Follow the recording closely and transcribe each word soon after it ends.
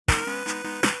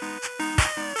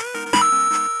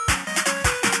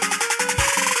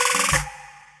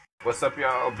What's up,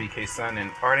 y'all? BK Sun and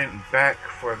Ardent back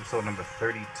for episode number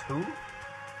 32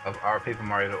 of our Paper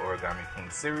Mario the Origami King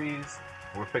series.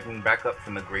 We're picking back up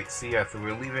from the Great Sea after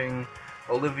we're leaving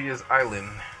Olivia's Island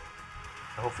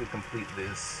to hopefully complete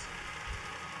this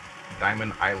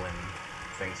Diamond Island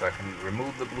thing so I can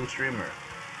remove the blue streamer.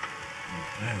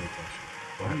 I have a question.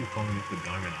 Why are you calling it the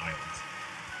Diamond Islands?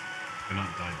 They're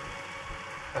not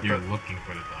diamond. You're looking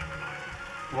for the Diamond Island.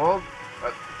 Well,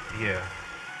 yeah.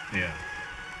 Yeah.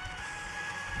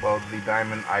 Well, the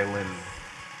Diamond Island.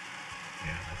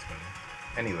 Yeah, that's better.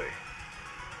 Anyway,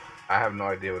 I have no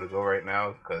idea where to go right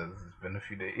now because it's been a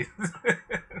few days.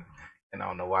 And I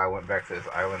don't know why I went back to this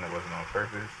island. It wasn't on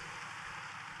purpose.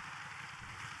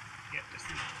 Yeah, just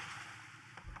leave.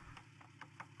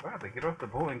 Wow, they get off the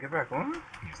boat and get back on?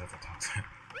 Yes, that's a toxic.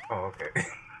 Oh, okay.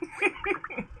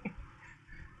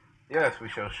 Yes, we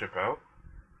shall ship out.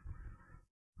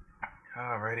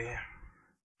 Alrighty.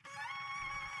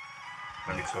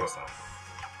 Let me press out.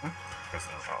 Press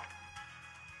out.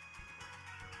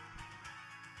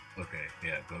 Oh. Okay,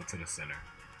 yeah, go to the center.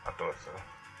 I thought so.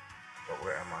 But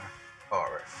where am I? Oh,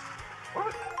 alright.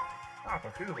 What? I'm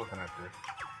confused looking at this.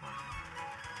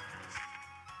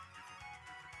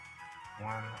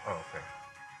 One. Oh, okay.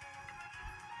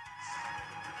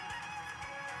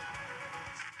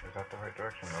 Is that the right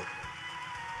direction? Nope.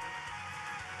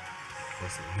 Of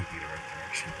course it wouldn't be the right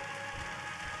direction.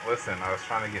 Listen, I was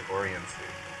trying to get oriented. It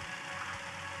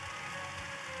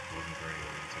wasn't very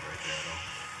oriented right there at all.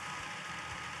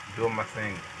 Doing my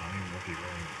thing. I don't even know if you're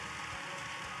going.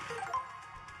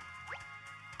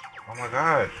 Oh my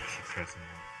god. Keep pressing it.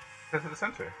 Get to the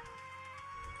center.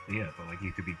 Yeah, but like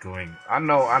you could be going. I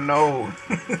know.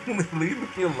 Leave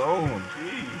me alone.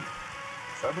 Jeez.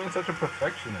 Stop being such a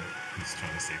perfectionist. He's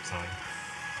trying to save time.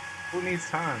 Who needs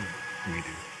time? We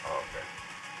do. Oh, okay.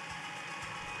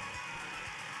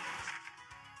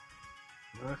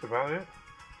 That's about it?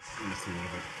 Let's see what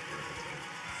it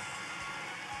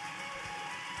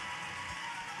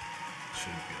should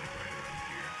be like right around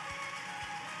here.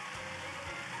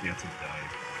 You have to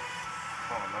dive.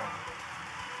 Oh no.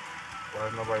 Why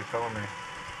is nobody telling me?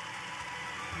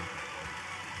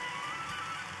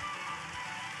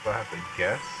 Do I have to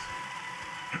guess?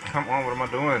 Come on, what am I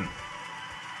doing?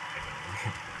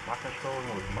 My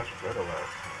controlling was much better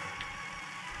last time.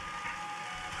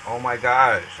 Oh my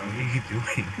gosh. What are you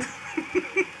doing?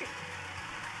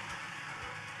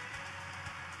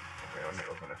 Okay, let me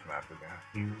open this map again.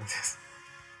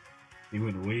 You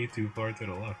went way too far to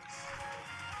the left.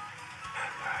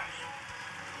 Gosh.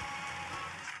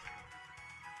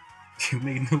 You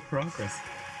made no progress.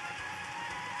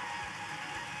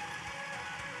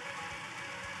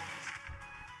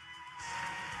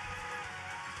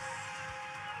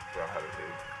 Bro, how to do?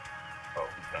 Oh,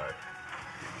 he died.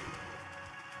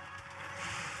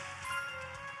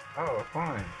 Oh,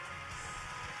 fine.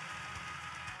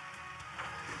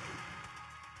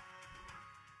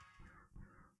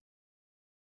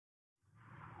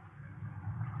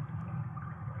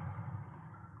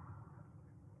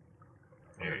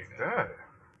 There you go. That?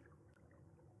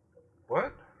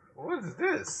 What? What is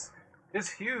this? It's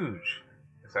huge.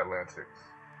 It's Atlantis.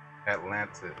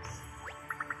 Atlantis.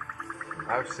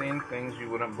 I've seen things you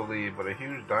wouldn't believe, but a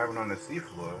huge diamond on the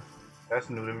seafloor, that's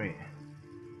new to me.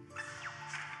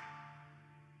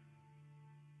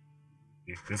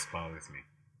 If this bothers me,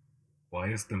 why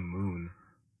is the moon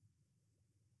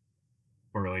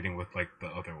correlating with like the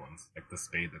other ones, like the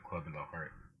spade, the club, and the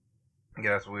heart?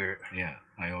 Yeah, that's weird. Yeah,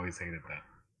 I always hated that.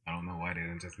 I don't know why they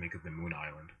didn't just make it the Moon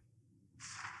Island.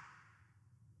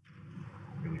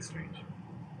 Really strange.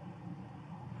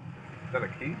 Is that a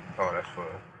key? Oh, that's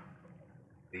for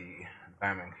the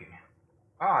diamond key.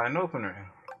 Ah, an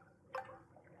opener.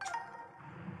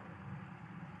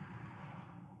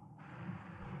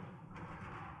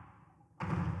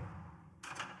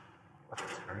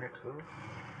 Let's turn it too?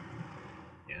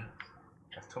 Yeah.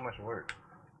 That's too much work.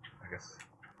 I guess.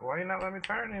 Why you not let me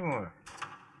turn anymore?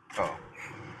 Oh.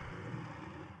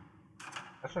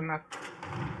 I should not.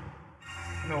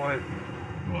 You know what?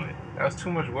 What? That was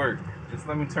too much work. Just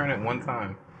let me turn it one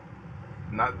time.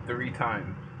 Not 3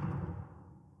 times.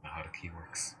 How the key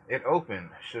works. It opened.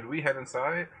 Should we head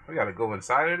inside? We gotta go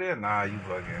inside of there? Nah, you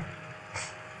bugging.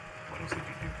 What else did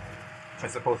you do?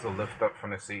 It's supposed to lift up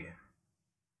from the sea.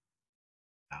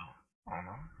 How? I don't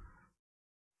know.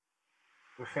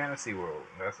 The fantasy world.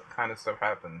 That kind of stuff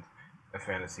happens in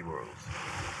fantasy worlds.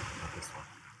 Not this one.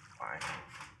 Fine.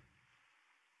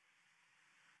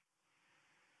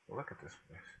 Look at this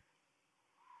place.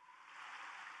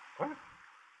 What?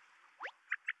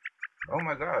 Oh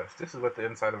my gosh, this is what the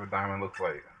inside of a diamond looks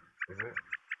like. Is it?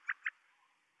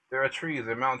 There are trees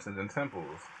and mountains and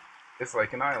temples. It's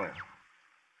like an island.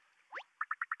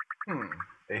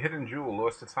 A hidden jewel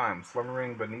lost to time,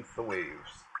 slumbering beneath the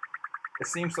waves. It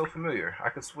seems so familiar. I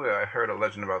could swear I heard a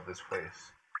legend about this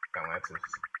place. Atlantis.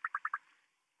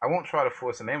 I won't try to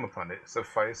force a name upon it.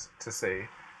 Suffice to say,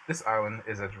 this island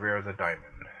is as rare as a diamond.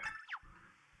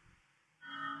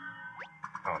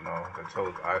 Oh no, the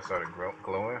toad's eyes started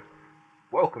glowing.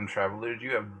 Welcome, travelers.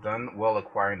 You have done well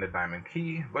acquiring the diamond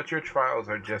key, but your trials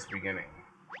are just beginning.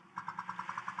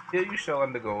 Here you shall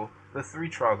undergo the 3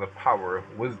 trials of power,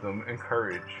 wisdom, and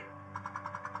courage.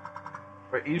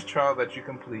 For each trial that you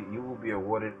complete, you will be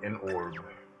awarded an orb.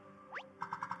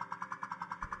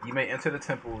 You may enter the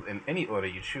temples in any order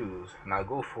you choose. Now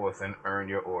go forth and earn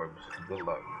your orbs. Good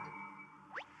luck.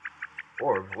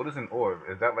 Orb? What is an orb?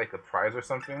 Is that like a prize or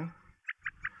something?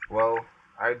 Well,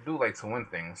 I do like to win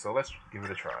things, so let's give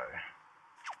it a try.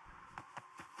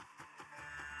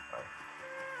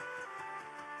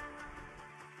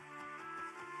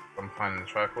 I'm finding the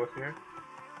Triforce here.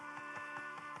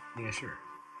 Yeah, sure.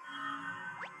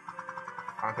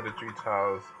 Conquer the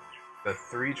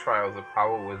 3 trials of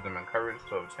power, wisdom, and courage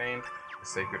to obtain the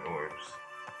sacred orbs.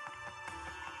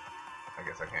 I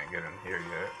guess I can't get in here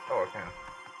yet. Oh, I can.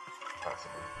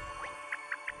 Possibly.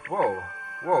 Whoa,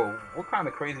 whoa, what kind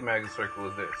of crazy magic circle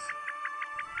is this?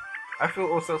 I feel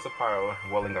all sorts of power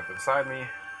welling up inside me.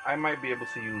 I might be able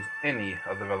to use any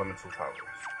of the elemental powers.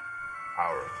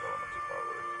 Elemental powers.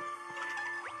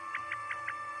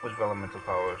 Which elemental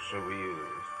power should we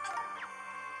use?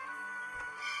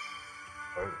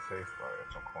 Where does it say fire?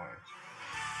 Some coins.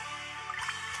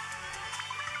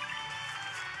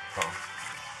 Oh.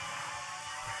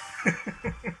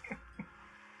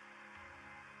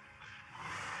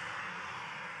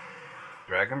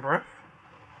 Dragon breath?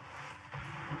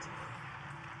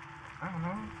 I don't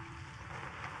know.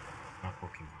 Not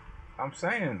Pokemon. I'm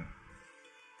saying.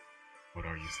 What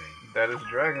are you saying? That is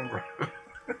dragon breath.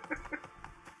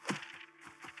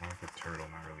 More like a turtle,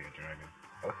 not really a dragon.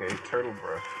 Okay, turtle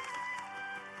breath.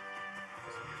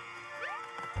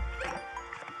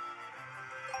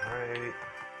 Right.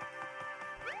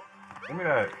 Give me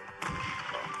that.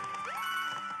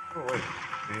 Oh, wait.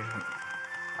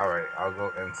 Alright, I'll go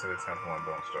into the temple and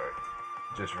don't start.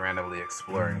 Just randomly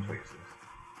exploring places.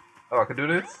 Oh, I could do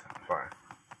this? Fine.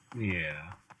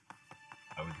 Yeah.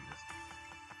 I would do this.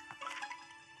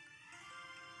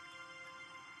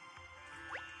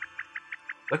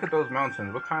 Look at those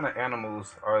mountains. What kind of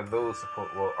animals are those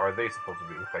are they supposed to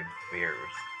be? Look like bears.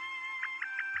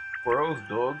 Squirrels,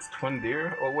 dogs, twin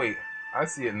deer? Oh wait, I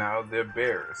see it now. They're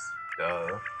bears.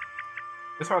 Duh.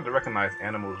 It's hard to recognize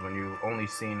animals when you've only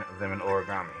seen them in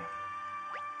Origami.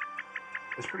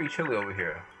 It's pretty chilly over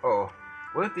here. Oh,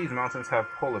 what if these mountains have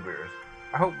polar bears?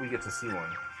 I hope we get to see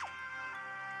one.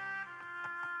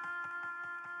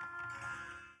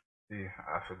 See,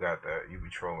 I forgot that you be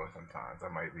trolling sometimes. I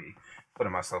might be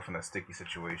putting myself in a sticky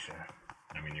situation.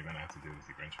 I mean, you're gonna have to do this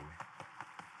eventually.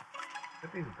 Look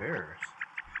at these bears.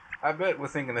 I bet we're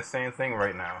thinking the same thing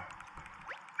right now.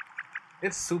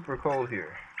 It's super cold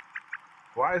here.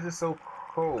 Why is it so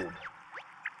cold?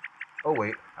 Oh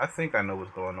wait, I think I know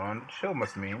what's going on. Chill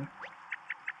must mean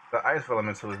the Ice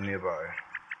Vellumental is nearby.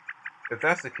 If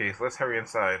that's the case, let's hurry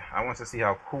inside. I want to see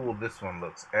how cool this one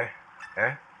looks.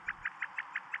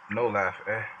 No laugh,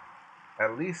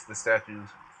 At least the statues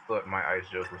thought my ice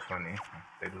joke was funny.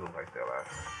 They do look like they're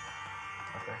laughing.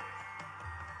 Okay.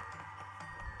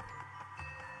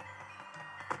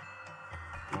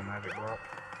 No magic block.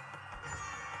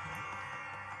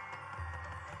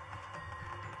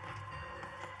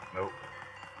 Nope.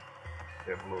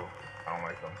 They're blue. I don't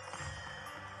like them.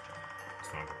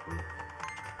 It's not blue.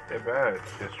 They're bad.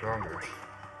 They're stronger.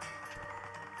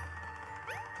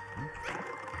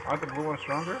 Aren't the blue ones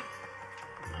stronger?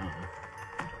 No.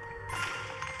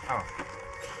 Oh.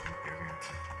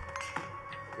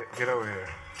 Get over here.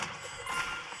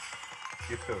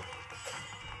 You too.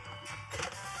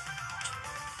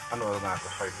 I know I'm gonna have to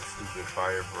fight the stupid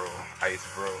fire bro. Ice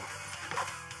bro.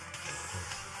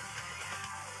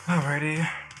 Alrighty.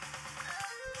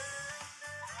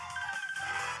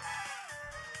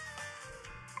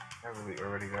 That really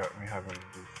already got me having to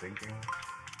do thinking.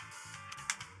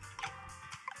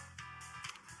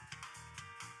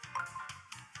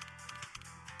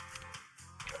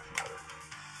 That's not it.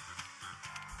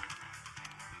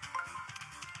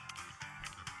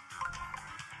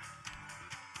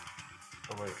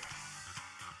 Oh wait.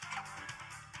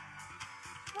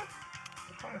 What?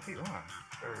 Which one is he on?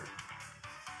 Third.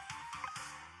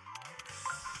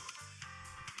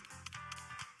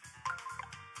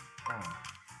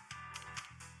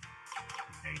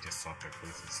 Yeah, you just swapped their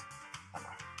places. I know.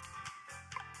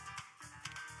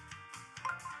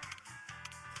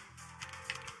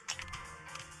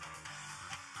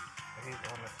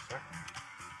 he's on the second.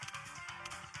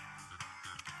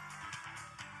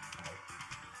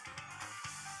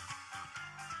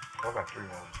 Oh, I got 3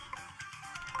 more.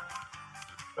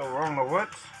 So wrong or what?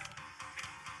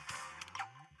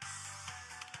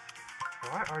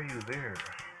 Why are you there?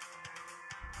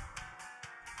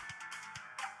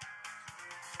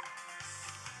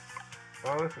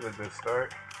 Well, this is a good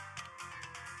start.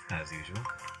 As usual.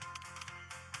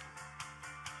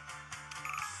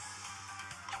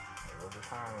 What's the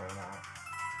time right now?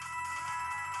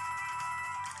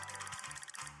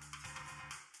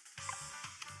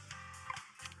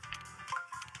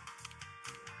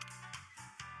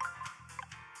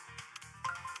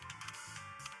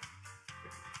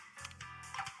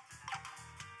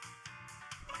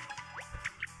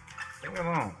 Leave me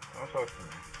alone. Don't talk to me.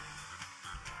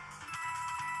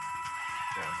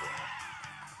 Yeah, boy.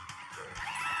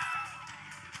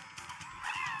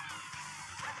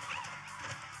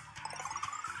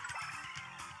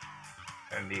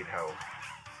 I need help.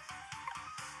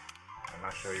 I'm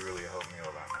not sure you really helped me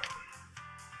all that much.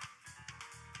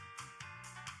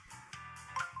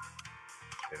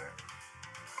 Didn't.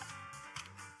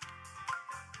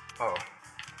 Oh.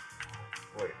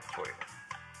 Wait.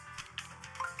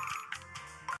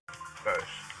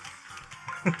 Gosh.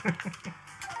 I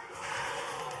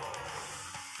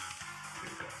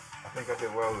think I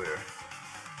did well there.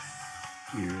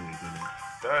 You really didn't.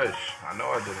 Gosh, I know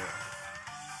I didn't.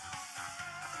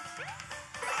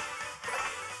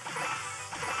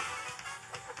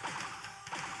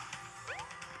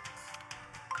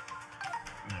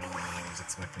 I don't know what I was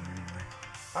expecting anyway.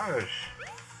 Gosh.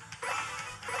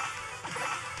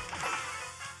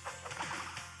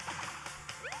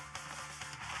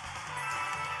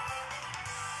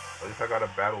 At least I got a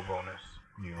battle bonus.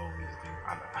 You always do. I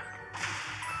know.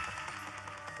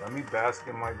 Let me bask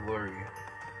in my glory,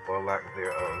 or lack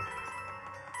thereof.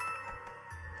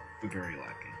 Very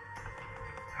lacking.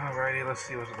 Alrighty, let's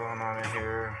see what's going on in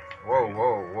here.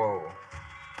 Whoa.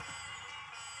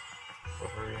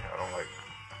 Slippery? I don't like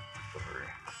slippery.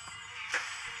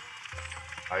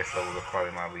 Ice levels are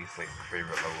probably my least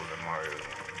favorite levels in Mario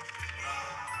games.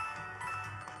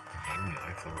 How many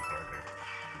ice levels are there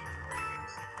in Mario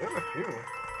games? There's a few.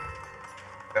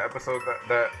 The episode,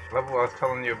 that level I was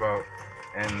telling you about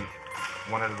in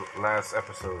one of the last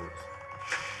episodes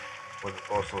was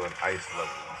also an ice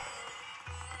level.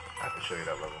 I have to show you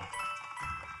that level.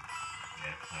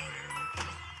 Yeah, I don't remember.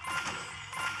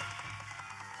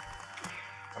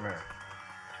 Come here.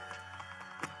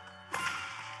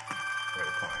 Where are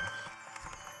the coins?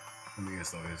 I mean,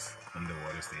 it's always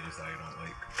underwater stages that I don't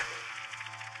like.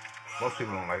 Most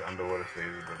people don't like underwater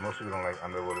stages, but most people don't like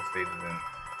underwater stages in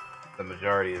the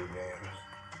majority of games.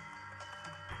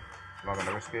 Am I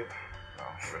gonna risk it? No,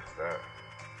 risk that.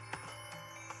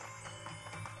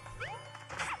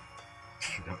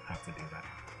 You don't have to do that.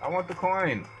 I want the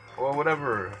coin! Or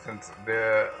whatever, since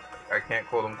I can't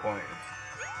call them coins.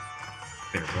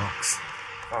 They're rocks.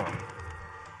 Oh.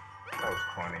 That was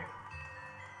corny.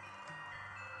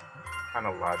 What kind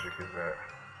of logic is that?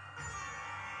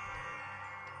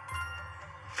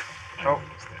 I don't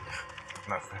understand.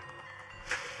 Nothing.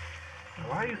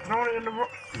 Why are you throwing it in the room?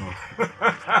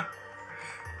 Oh.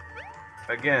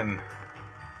 Again,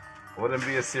 wouldn't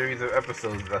be a series of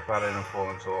episodes if I didn't fall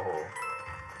into a hole.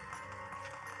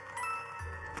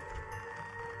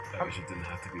 I wish it didn't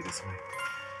have to be this way.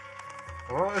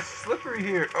 Well, it's slippery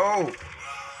here. Oh!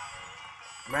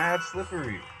 Mad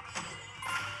slippery.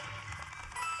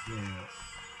 Yeah.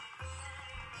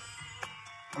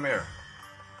 Come here.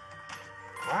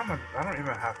 Why am I don't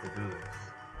even have to do this.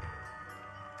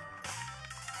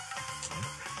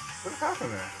 What's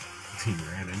happening? You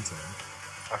ran into him.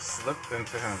 I slipped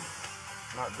into him.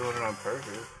 I'm not doing it on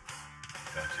purpose.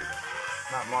 Got you.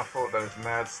 Not my fault that it's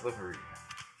mad slippery.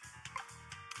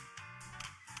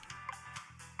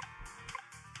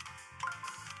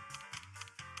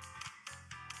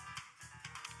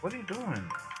 What are you doing? I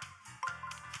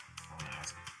want to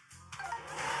ask.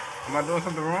 Am I doing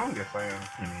something wrong? Yes, I am.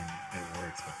 I mean, it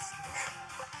works, but still.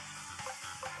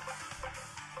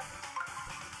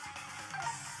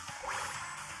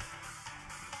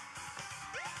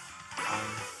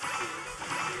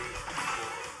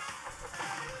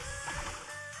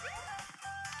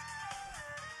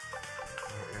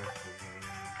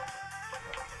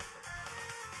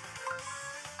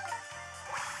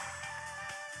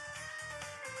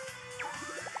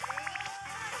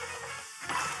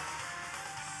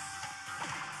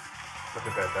 Look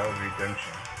at that, that was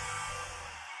redemption.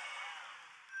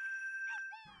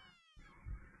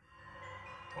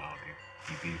 Wow, dude.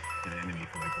 You beat an enemy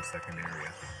for like the second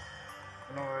area.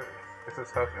 You know what? It's a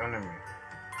tough enemy.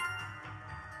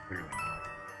 Clearly not.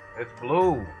 It's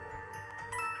blue. I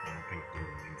don't think blue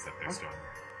means that they're stronger.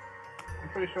 I'm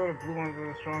pretty sure the blue ones are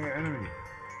the stronger enemy.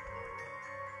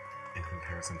 In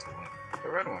comparison to what? The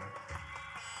red one. I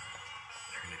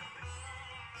really don't think.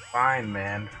 Fine,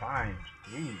 man. Fine.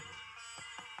 Jeez.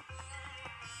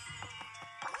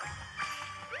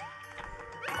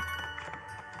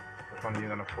 Which one are you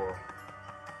gonna fall?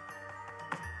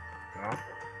 No?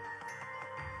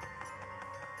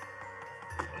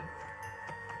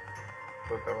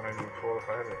 Thought that one I would fall if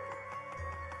I had it.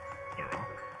 The rock?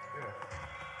 Yeah.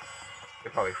 They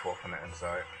probably fall from the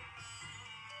inside.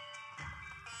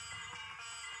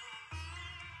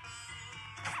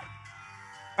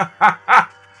 That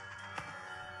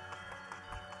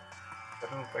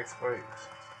doesn't look like spikes.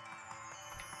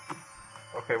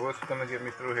 Okay, what's gonna get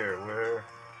me through here? Where?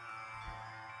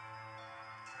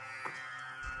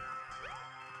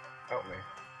 Help me.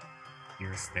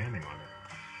 You're standing on it.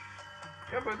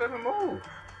 Yeah, but it doesn't move.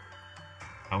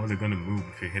 How is it gonna move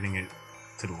if you're hitting it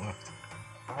to the left?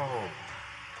 Oh.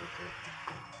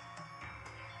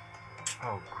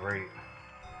 Oh, great.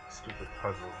 Stupid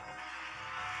puzzle.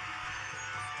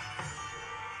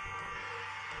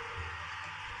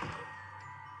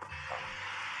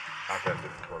 Not that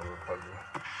difficult of a puzzle.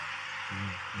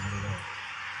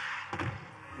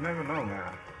 You never know,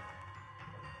 man.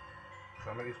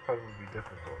 Some of these puzzles be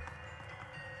difficult.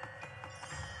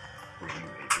 For you,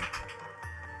 maybe.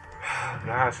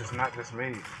 Gosh, it's not just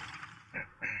me.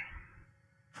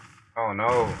 Oh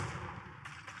no.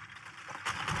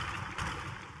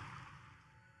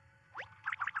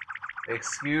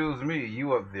 Excuse me,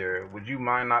 you up there. Would you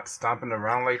mind not stomping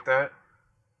around like that?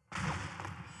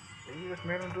 You just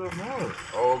made him do it more.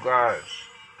 Oh gosh.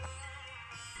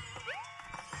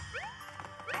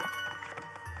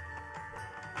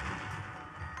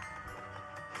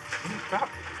 Can you stop?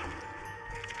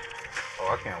 Oh,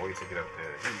 I can't wait to get up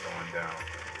there. He's going down.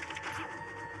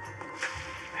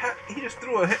 He just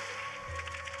threw a hit.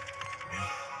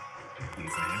 He's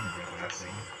a hammer,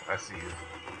 I see you.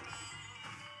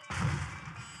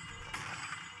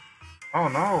 Oh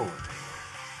no.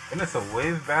 And it's a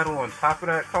wave battle on top of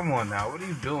that? Come on now, what are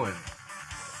you doing?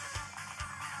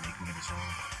 Making it a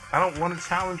challenge. I don't want a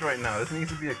challenge right now. This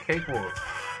needs to be a cakewalk.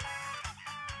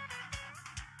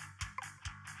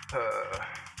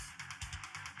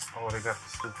 Oh, they got the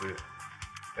stupid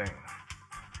thing.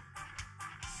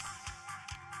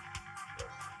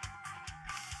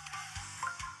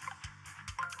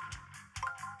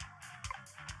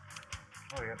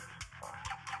 Oh yeah.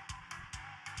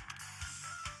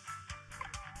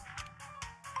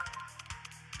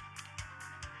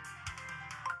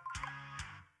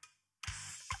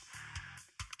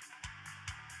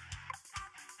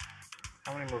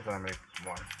 How many moves did I make?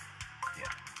 One.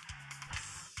 Yeah.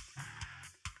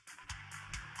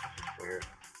 This is weird.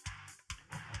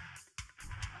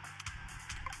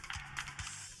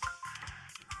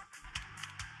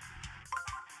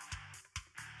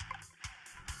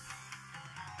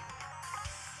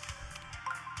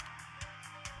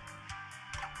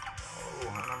 Oh,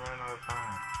 I'm running out of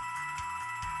time.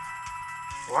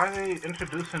 Why are they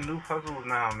introducing new puzzles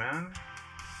now, man?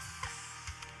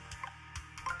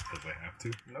 Because they have to?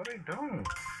 No, they don't.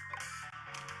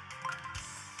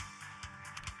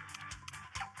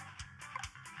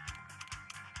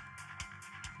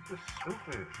 This is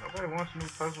stupid. Nobody wants new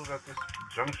puzzles at this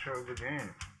juncture of the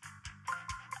game.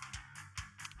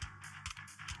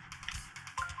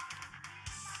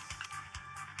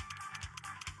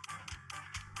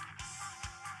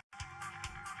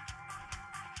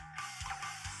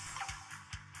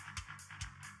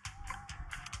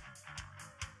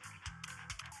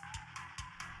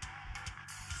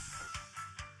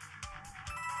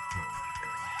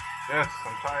 Yes,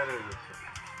 I'm tired of this.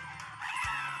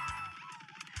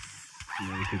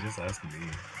 Yeah, you could just ask me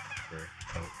for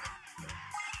help. No.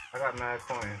 I got mad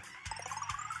coins.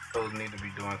 Those need to be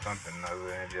doing something other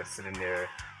than just sitting there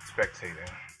spectating.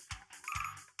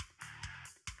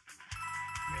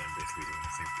 Yeah, I'm basically doing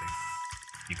the same thing.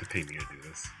 You could pay me to do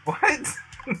this. What?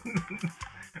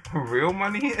 Real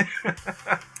money?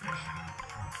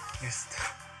 Yes.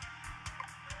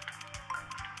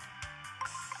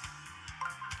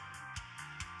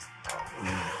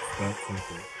 That's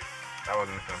simple. That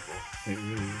wasn't simple. It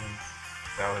really was.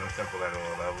 That wasn't simple at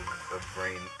all. That was a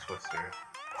brain twister.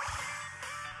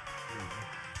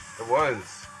 It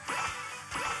was.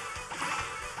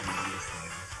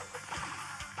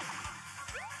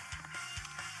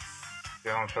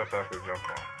 Yeah, I don't trust I could jump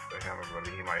on the hammer,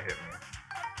 buddy. He might hit me.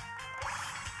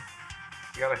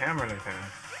 You got a hammer in his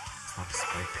hand. It's not a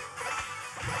spike.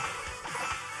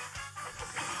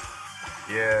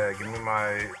 Yeah, give me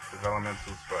my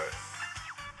developmental spot.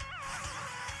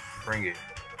 Bring it.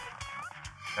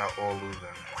 Not all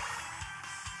losing.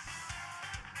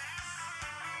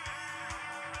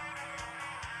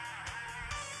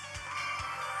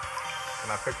 Can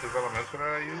I pick developmental that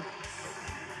I use?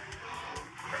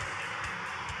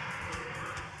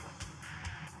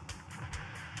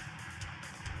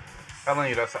 Telling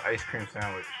you that's an ice cream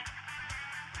sandwich.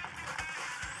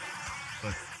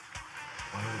 But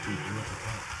why would you do it with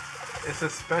that? It's a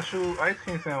special ice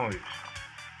cream sandwich.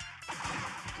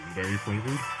 Very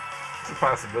flavored? It's a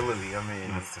possibility. I mean,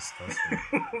 that's disgusting.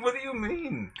 What do you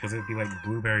mean? Because it'd be like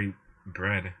blueberry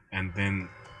bread, and then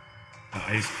the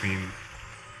ice cream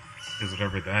is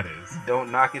whatever that is.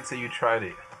 Don't knock it till you tried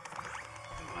it.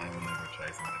 I will never try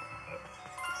something like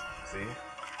that. See?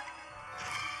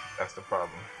 That's the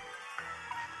problem.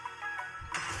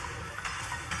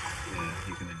 Yeah,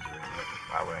 you can enjoy that.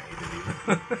 I wouldn't eat it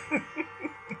either.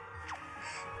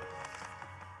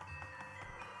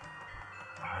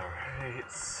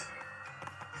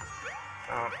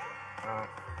 Alright.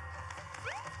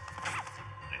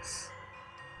 Nice.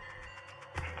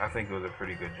 I think it was a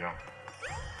pretty good jump.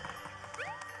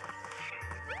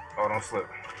 Oh, don't slip.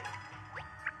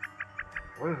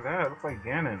 What is that? It looks like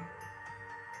Ganon.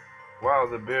 Wow,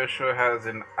 the bear sure has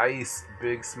an ice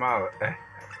big smile.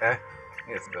 Yes,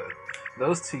 it does.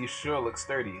 Those teeth sure look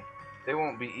sturdy. They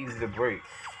won't be easy to break.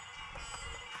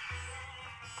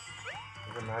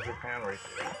 There's a magic hand right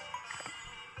there.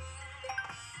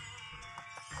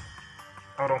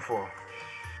 Oh, don't fall.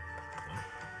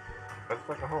 That's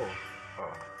like a hole.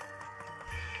 Oh.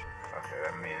 Okay,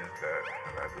 that means that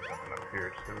I gotta do something up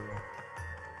here too.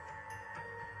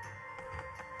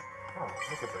 Oh,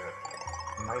 look at that.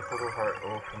 Nice little heart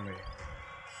all for me.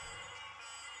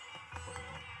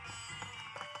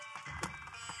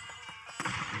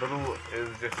 Little is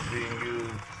just being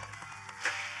used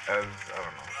as, I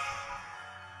don't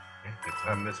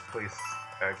know, a misplaced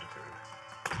adjective.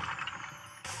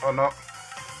 Oh no.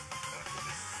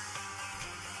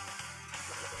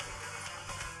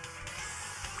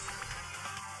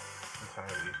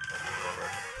 Entirely.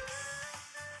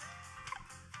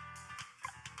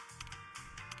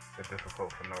 They're difficult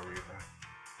for no reason.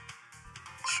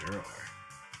 Sure are.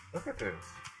 Look at this.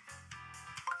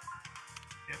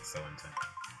 Yeah, it's so intense.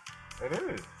 It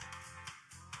is.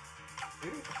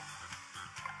 See?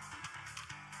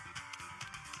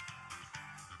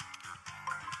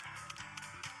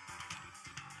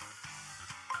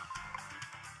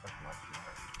 That's not too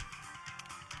bad.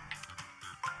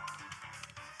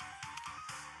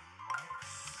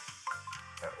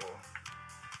 That will.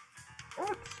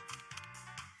 What?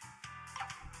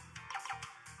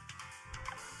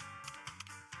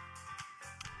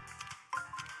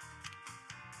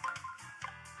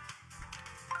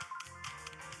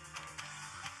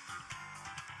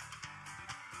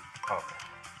 Okay.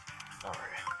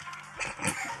 Sorry.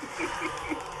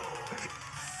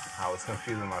 I was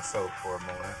confusing myself for a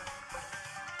moment.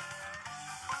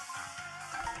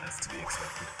 That's to be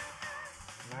expected.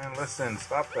 Man, listen,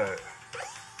 stop that.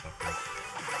 Okay.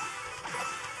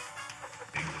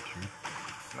 Being the truth.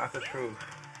 Not the truth.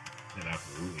 It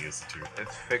absolutely is the truth.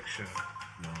 It's fiction.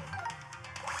 No.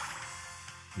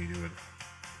 You do it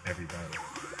every battle.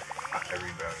 Not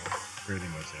every battle. Pretty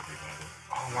much every battle.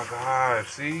 Oh my gosh,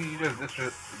 see? You just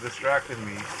distracted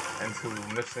me into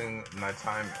missing my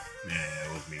timing. Yeah,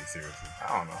 it was me, seriously.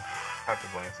 I don't know. I have to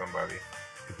blame somebody.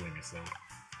 You blame yourself.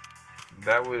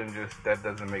 That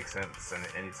doesn't make sense in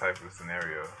any type of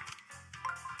scenario.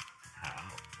 How?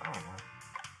 I don't know.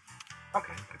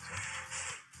 Okay.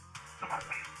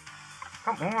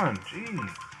 Come on, jeez.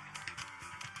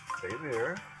 Stay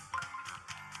there.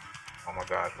 Oh my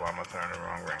gosh, why am I turning the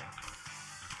wrong ring?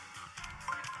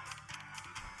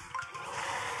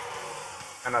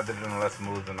 And I did it in less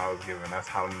moves than I was given. That's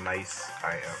how nice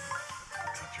I am.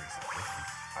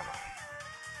 I know.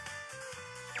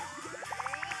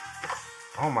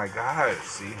 Oh my god,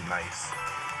 see? Nice.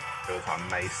 Shows how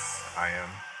nice I am.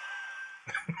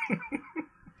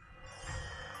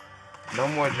 No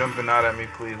more jumping out at me,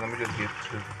 please. Let me just get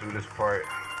through this part.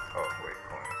 Oh, wait,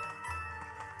 hold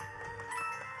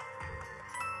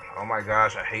on. Oh my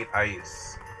gosh, I hate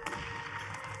ice.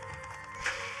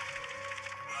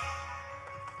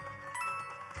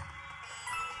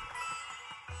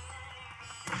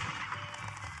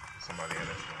 Somebody in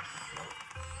this one. Nope.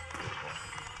 This one.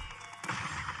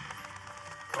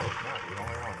 Oh, it's not. You're the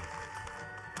only one.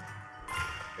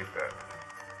 Take that.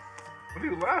 What are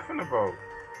you laughing about?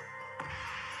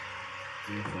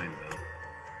 You find out.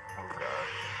 Oh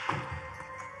gosh.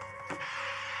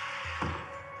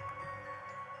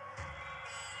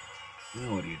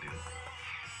 Now what do you do?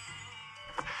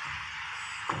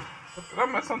 Did I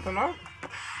mess something up?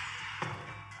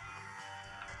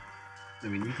 I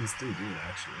mean, you can still do it,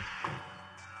 actually.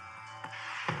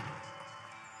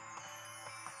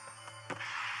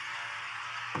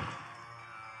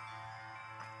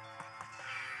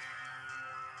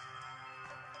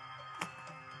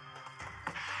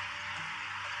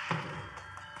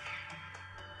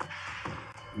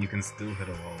 You can still hit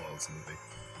a wall while it's moving.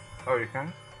 Oh, you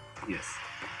can? Yes.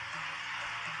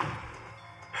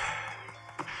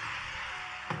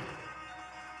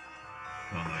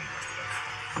 Well, now you messed it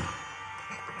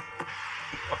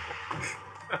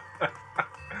up.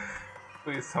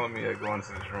 Please tell me that going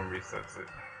into this room resets it.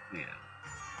 Yeah.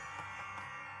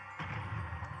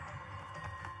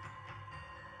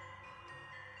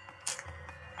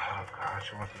 Oh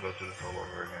gosh, I want to go through this all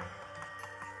over again.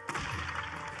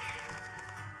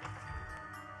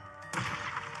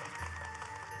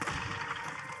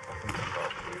 I think that's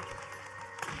all, please.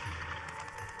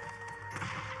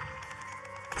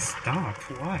 Stop,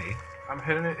 why? I'm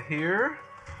hitting it here,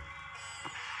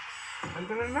 and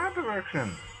then in that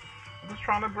direction. I'm just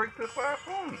trying to break this last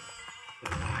one.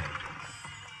 But why?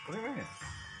 What do you mean?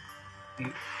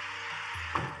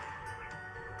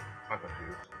 I'm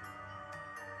confused.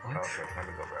 What? Okay, let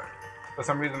me go back. For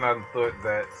some reason, I thought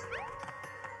that.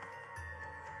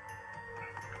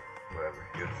 Whatever.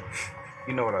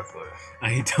 You know what I thought.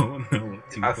 I don't know what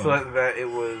to I thought that it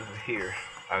was here.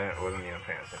 Wasn't even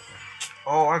paying attention.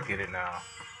 Oh, I get it now.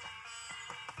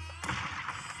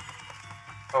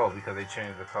 Oh, because they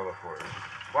changed the color for it.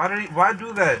 Why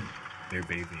do that? They're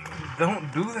bathing.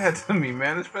 Don't do that to me,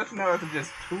 man. Especially now after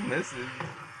just 2 misses.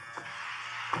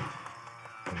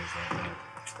 It was that bad.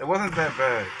 It wasn't that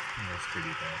bad. It was pretty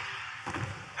bad.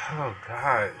 Oh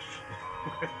gosh.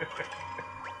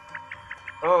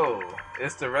 Oh,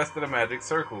 it's the rest of the magic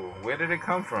circle. Where did it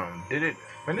come from? Did it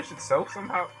finish itself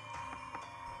somehow?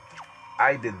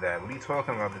 I did that. What are you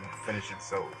talking about? Did it finish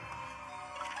itself?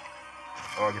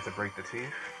 Oh, I get to break the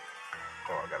teeth?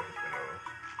 Oh, I gotta hit the nose.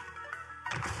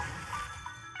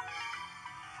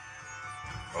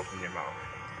 Open your mouth.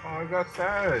 Oh, I got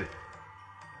sad.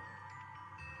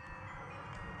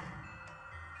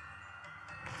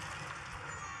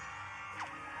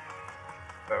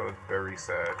 That was very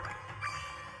sad.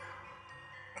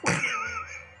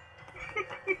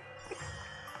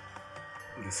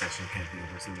 This session can't be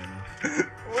over soon enough.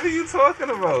 What are you talking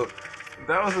about?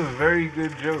 That was a very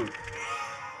good joke.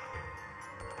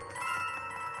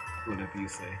 Whatever you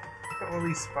say. Look at all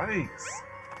these spikes.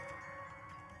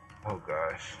 Oh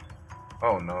gosh.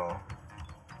 Oh no.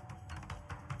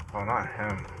 Oh, not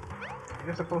him.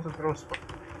 You're supposed to throw spikes.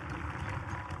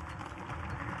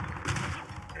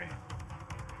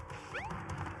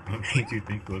 What made you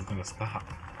think it was gonna stop?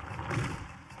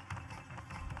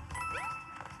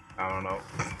 I don't know.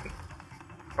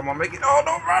 Come on, make it. Oh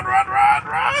no, run!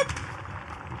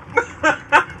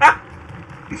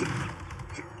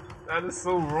 That is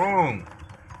so wrong.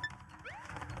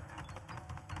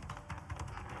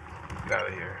 Get out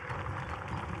of here.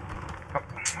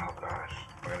 Oh gosh.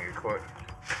 We're gonna get caught.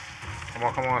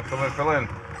 Come on. Fill in.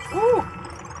 Woo!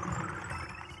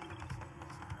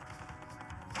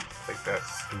 Take that,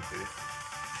 stupid.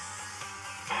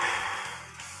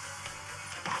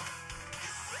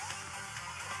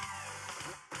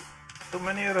 So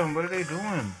many of them. What are they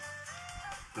doing?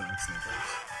 Throwing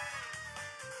snowballs.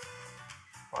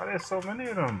 Why are there so many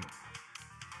of them?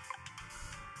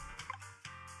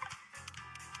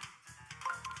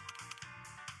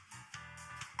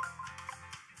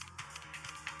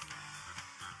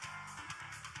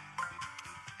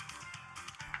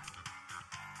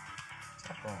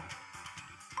 What's wrong?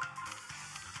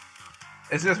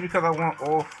 It's just because I want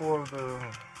all 4 of the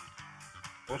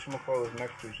whatchamacallits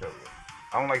next to each other.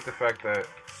 I don't like the fact that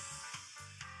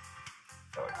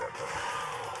I like that though.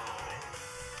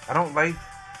 I don't like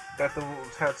that the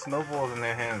wolves had snowballs in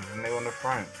their hands and they were in the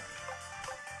front.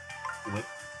 What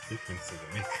difference does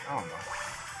it make? I don't know.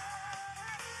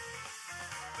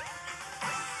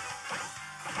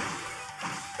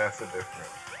 That's the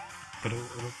difference. But it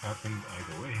would have happened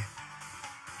either way.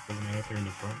 Doesn't matter if they're in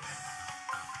the front.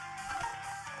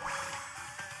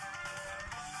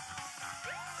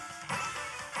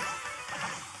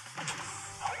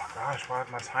 Gosh, why is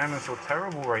my timing so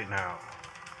terrible right now?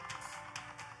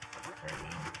 Right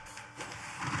now.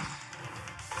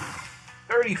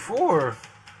 34?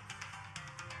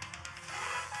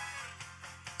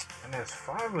 And there's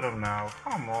 5 of them now.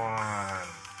 Come on.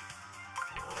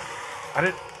 I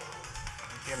didn't...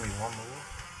 Give me one move.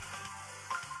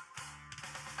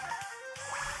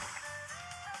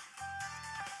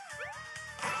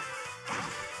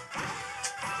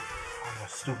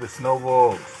 stupid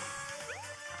snowballs.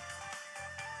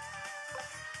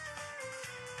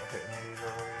 I hit any of these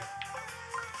already?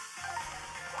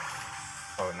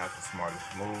 Oh, not the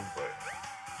smartest move, but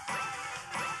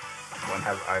when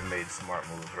have I made smart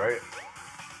moves, right?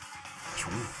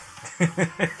 True. Can't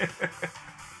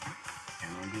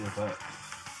undo that.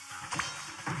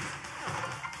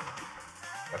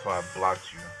 That's why I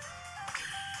blocked you.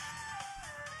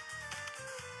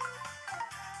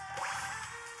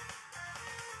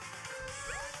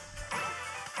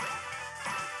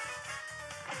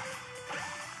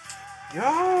 Yo!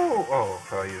 Oh,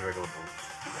 I use regular boots.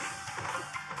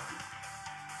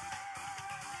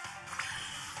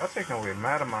 That's taking away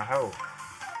mad of my health.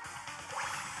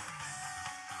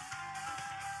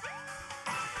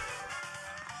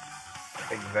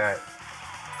 Take that.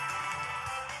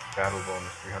 Battle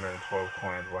bonus, 312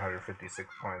 coins, 156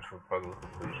 points for puzzle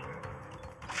completion.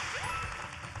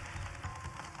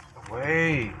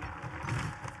 Wait!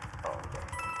 Oh, okay.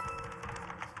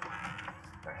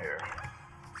 Not here.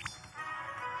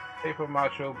 Paper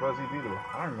Macho Buzzy Beetle.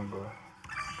 I don't remember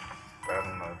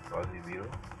battling a Buzzy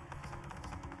Beetle.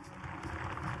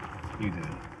 You did.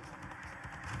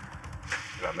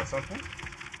 Did I miss something?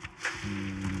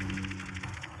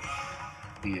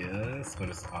 Yes, but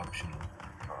it's optional.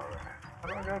 Alright. How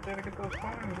do I go out there to get those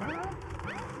coins, man?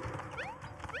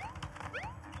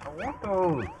 I want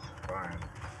those. Fine.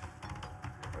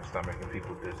 Let's stop making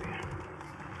people dizzy.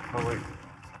 Oh, wait.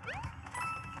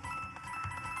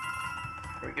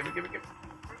 Give me.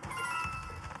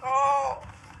 Oh!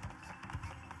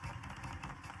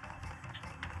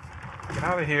 Get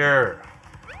out of here.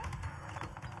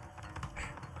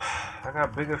 I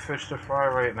got bigger fish to fry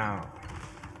right now.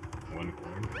 One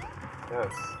coin.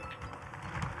 Yes.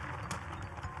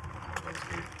 Let's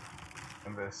see.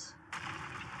 And this.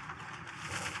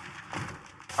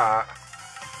 Oh.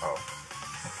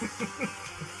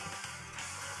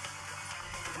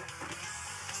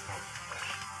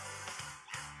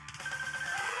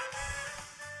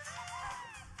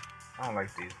 I don't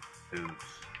like these dudes.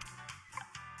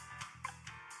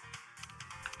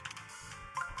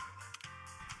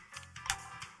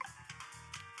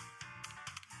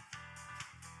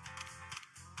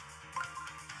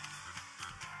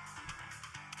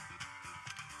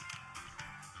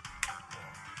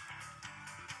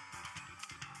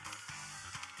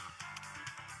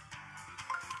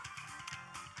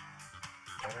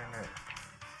 Get in it.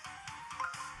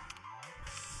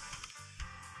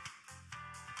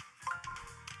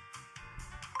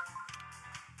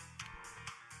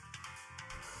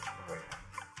 Wait.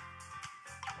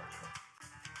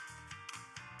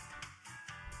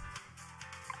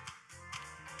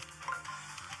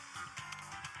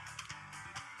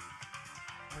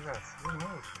 I got slow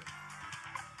motion.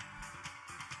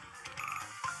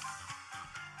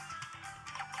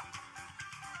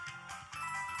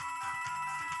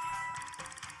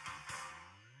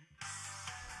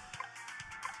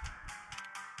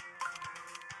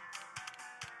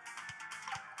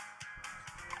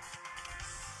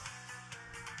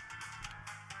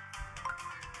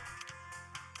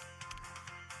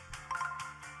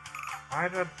 Why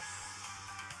did...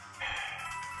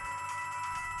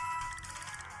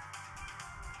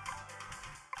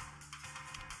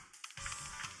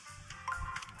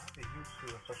 Why did you two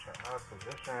in such an odd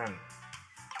position?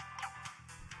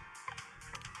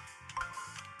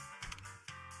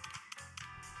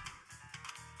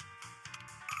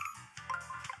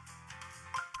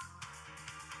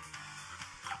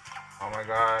 Oh my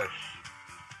gosh.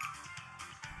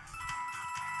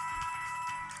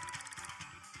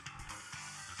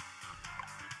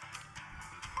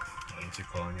 Why don't you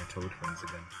call on your toad friends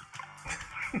again?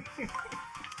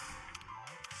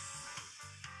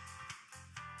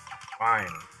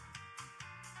 Fine.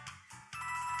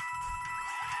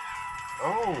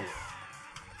 Oh!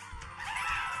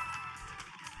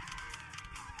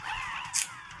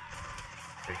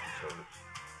 Thank you, sodas.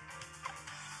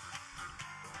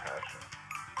 Passion.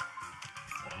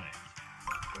 Why?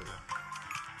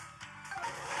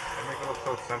 They make it look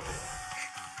so simple.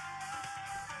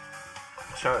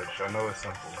 Church, I know it's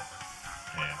simple.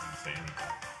 Yeah, I didn't say anything.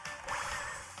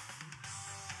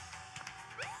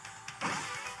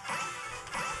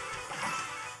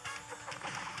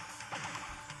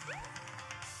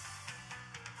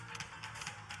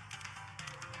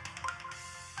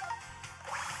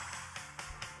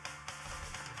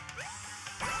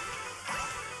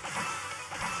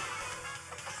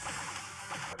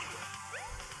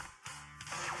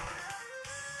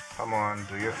 Come on,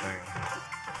 do your thing.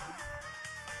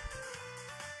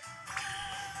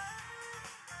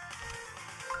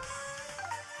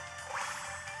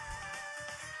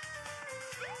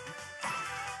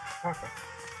 Okay.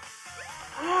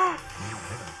 You didn't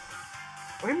hit him.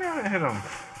 What do you mean I didn't hit him?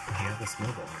 He had the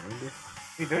snowball, remember?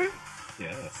 He did?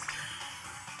 Yes.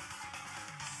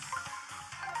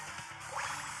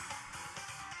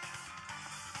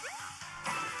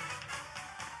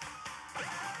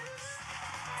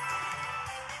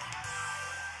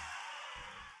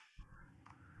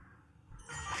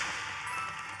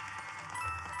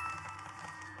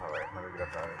 Alright, let me get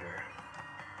up out of here.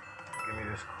 Give me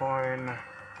this coin.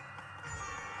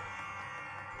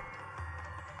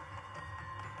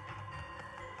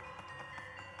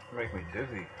 Make me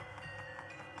dizzy.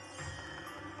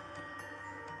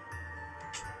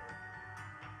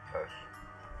 Hush.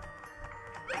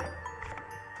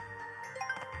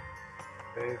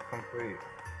 Save complete.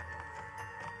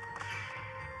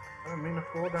 I didn't mean to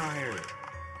fall down here.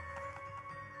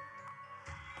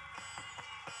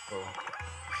 So.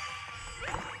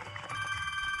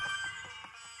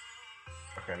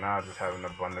 Okay, now I just have an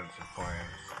abundance of coins.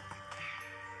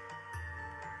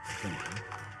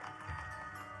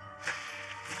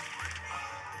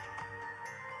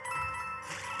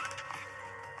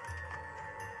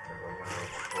 There's one of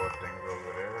those 4 things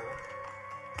over there.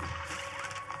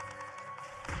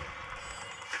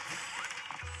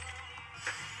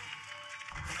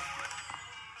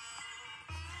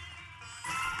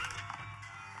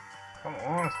 Come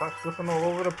on, stop slipping all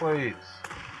over the place.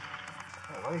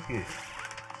 I like it.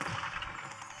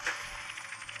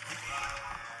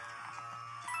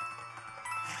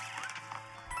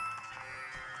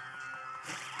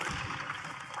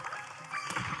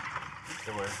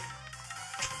 Good way.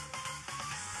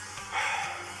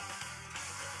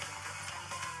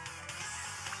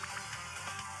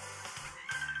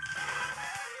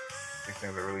 These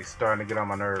things are really starting to get on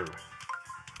my nerves.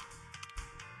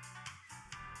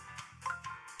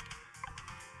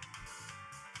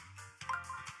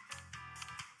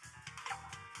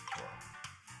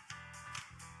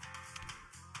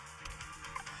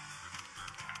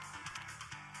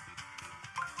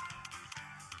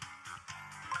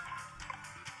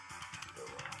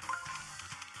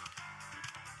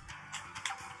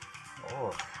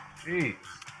 Oh, jeez.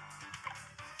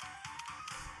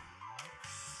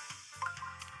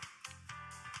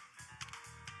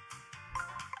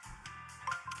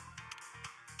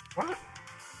 What?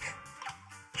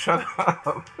 Shut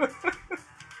up.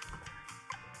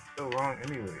 Still wrong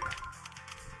anyway.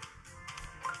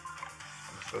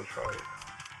 I'm still trying.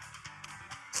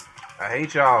 I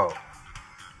hate y'all.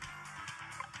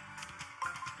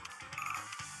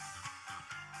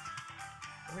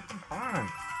 Give me some time.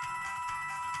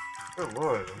 Good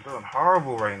lord, I'm doing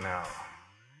horrible right now.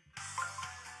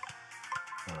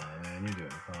 Oh man, you're doing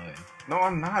fine. No,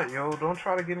 I'm not, yo. Don't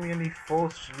try to give me any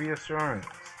false reassurance.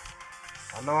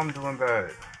 I know I'm doing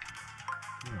bad.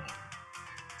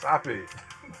 Stop it.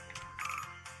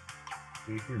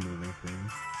 You're moving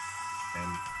things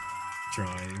and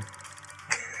trying.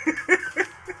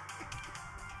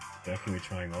 Definitely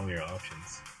trying all your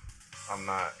options. I'm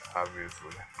not,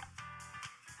 obviously.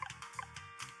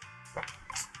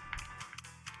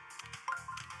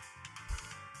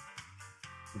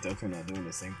 Definitely not doing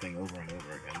the same thing over and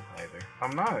over again, either.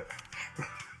 I'm not.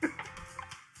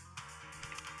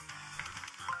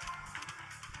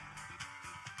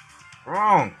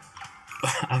 Wrong.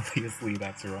 Obviously,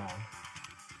 that's wrong.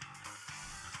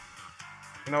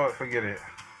 You know what? Forget it.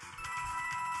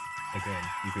 Again,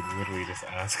 you could literally just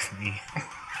ask me.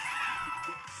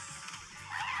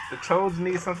 The toads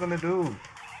need something to do.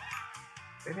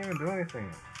 They didn't even do anything.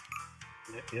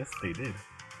 Yes, they did.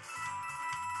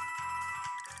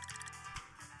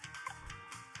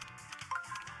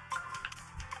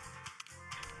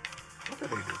 What did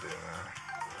they do there, man?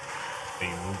 They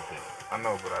moved it. I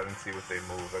know, but I didn't see what they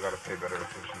moved. I gotta pay better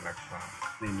attention next time.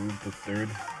 They moved the third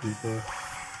Koopa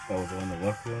that was on the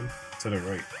left one to the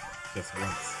right just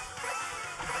once.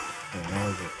 And that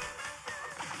was it.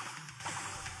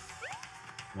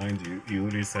 Mind you, you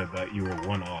literally said that you were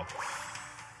one off.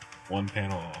 One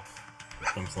panel off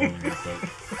from solving it,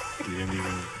 but you didn't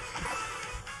even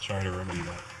try to remedy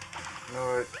that. You know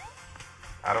what?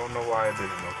 I don't know why I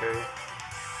didn't, okay?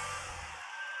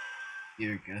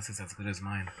 Your guess is as good as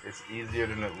mine. It's easier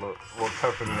than it looks. Well,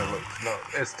 tougher than it looks. No,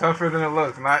 it's tougher than it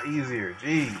looks, not easier.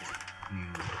 Jeez.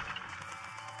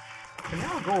 Can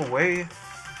y'all go away?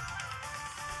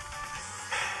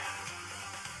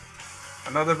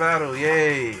 Another battle,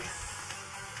 yay!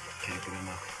 Can't get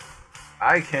enough.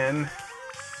 I can.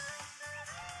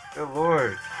 Good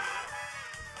lord.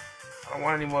 I don't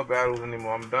want any more battles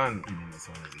anymore. I'm done. This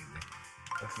one is easy.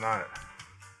 It's not.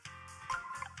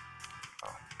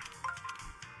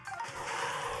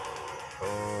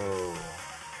 Oh.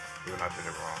 I did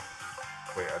it wrong.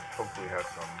 Wait, I hopefully have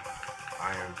some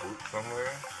iron boots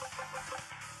somewhere.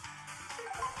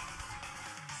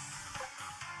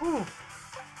 Ooh!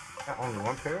 Not only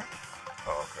one pair?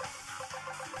 Oh, okay.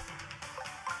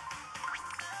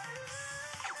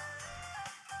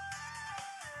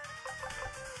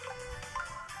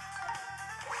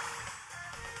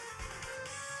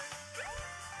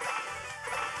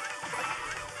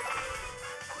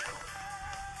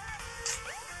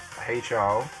 I hate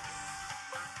y'all.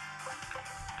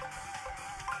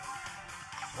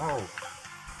 No.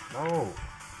 No.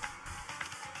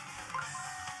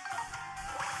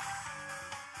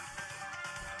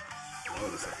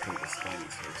 Notice I paint the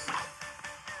spiders first.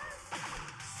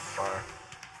 Fire.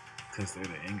 Because they're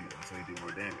the angle, so they do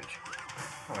more damage.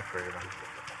 I'm afraid of them.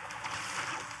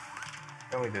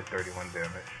 They only did 31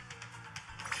 damage.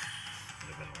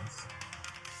 Would have been less.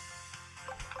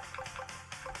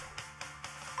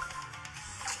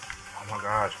 Oh my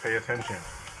gosh, pay attention.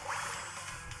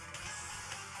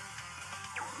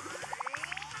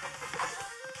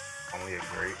 Only a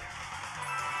great.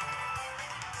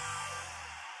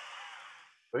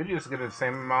 But you just get the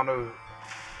same amount of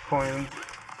coins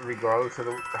regardless of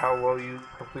how well you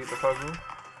complete the puzzle?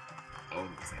 Oh,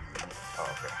 the same thing. Oh,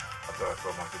 okay. I thought I saw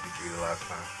 153 the last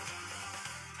time.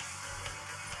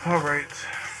 Alright.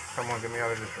 Come on, get me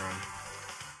out of this room.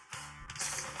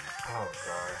 Oh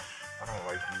gosh. I don't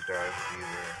like you guys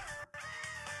either.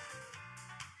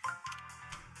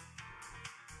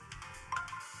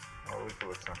 Oh, at least it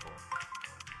was simple.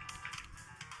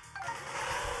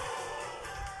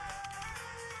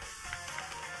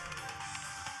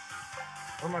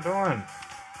 What am I doing?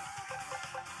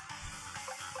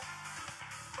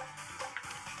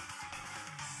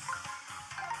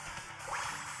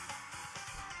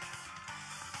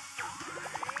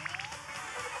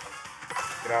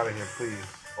 Get out of here, please.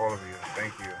 All of you.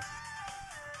 Thank you.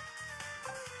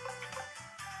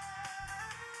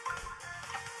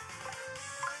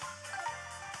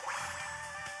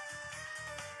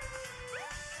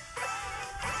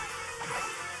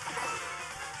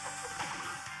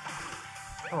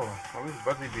 Oh, at least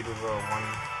Buzzy beat his one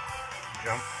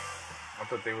jump. I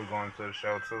thought they were going to the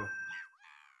shell too.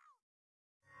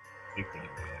 You couldn't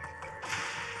be like that.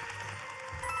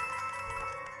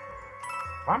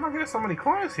 Why am I getting so many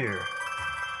coins here?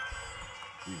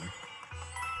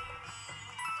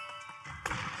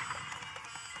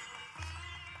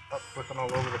 Stop flipping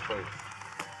all over the place.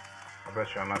 I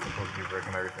bet you I'm not supposed to be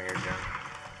breaking everything again.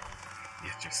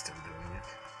 You're just still doing it.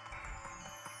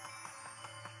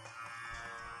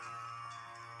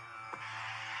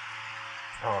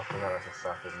 Oh, I forgot I should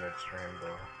stop it midstream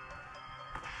though.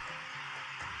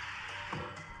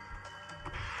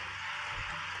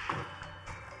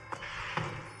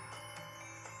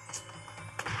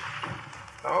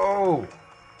 Oh!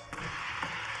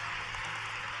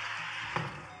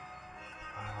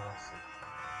 Let's see.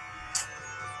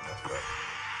 Messed up.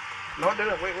 No, I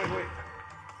didn't. Wait.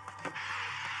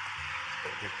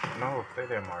 No, stay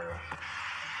there, Mario.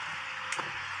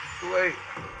 Too late.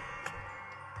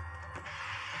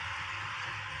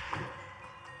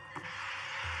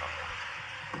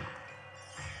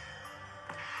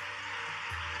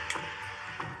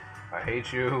 I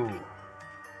hate you.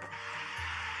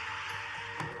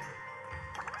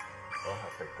 Oh,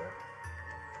 I'll take that.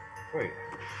 Wait.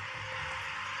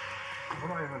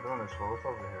 What am I even doing this for? What's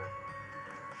over here?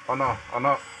 Oh no, oh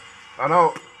no, oh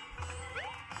no!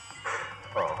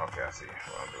 Oh, okay, I see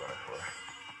what I'm doing it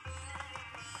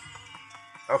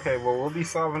for. Okay, well, we'll be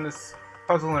solving this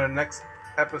puzzle in the next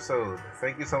episode.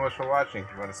 Thank you so much for watching.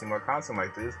 If you want to see more content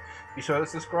like this, be sure to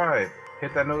subscribe,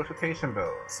 hit that notification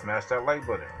bell, smash that like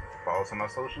button, follow us on our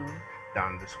socials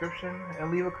down in the description,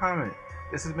 and leave a comment.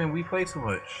 This has been We Play Too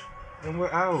Much, and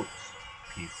we're out.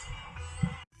 Peace.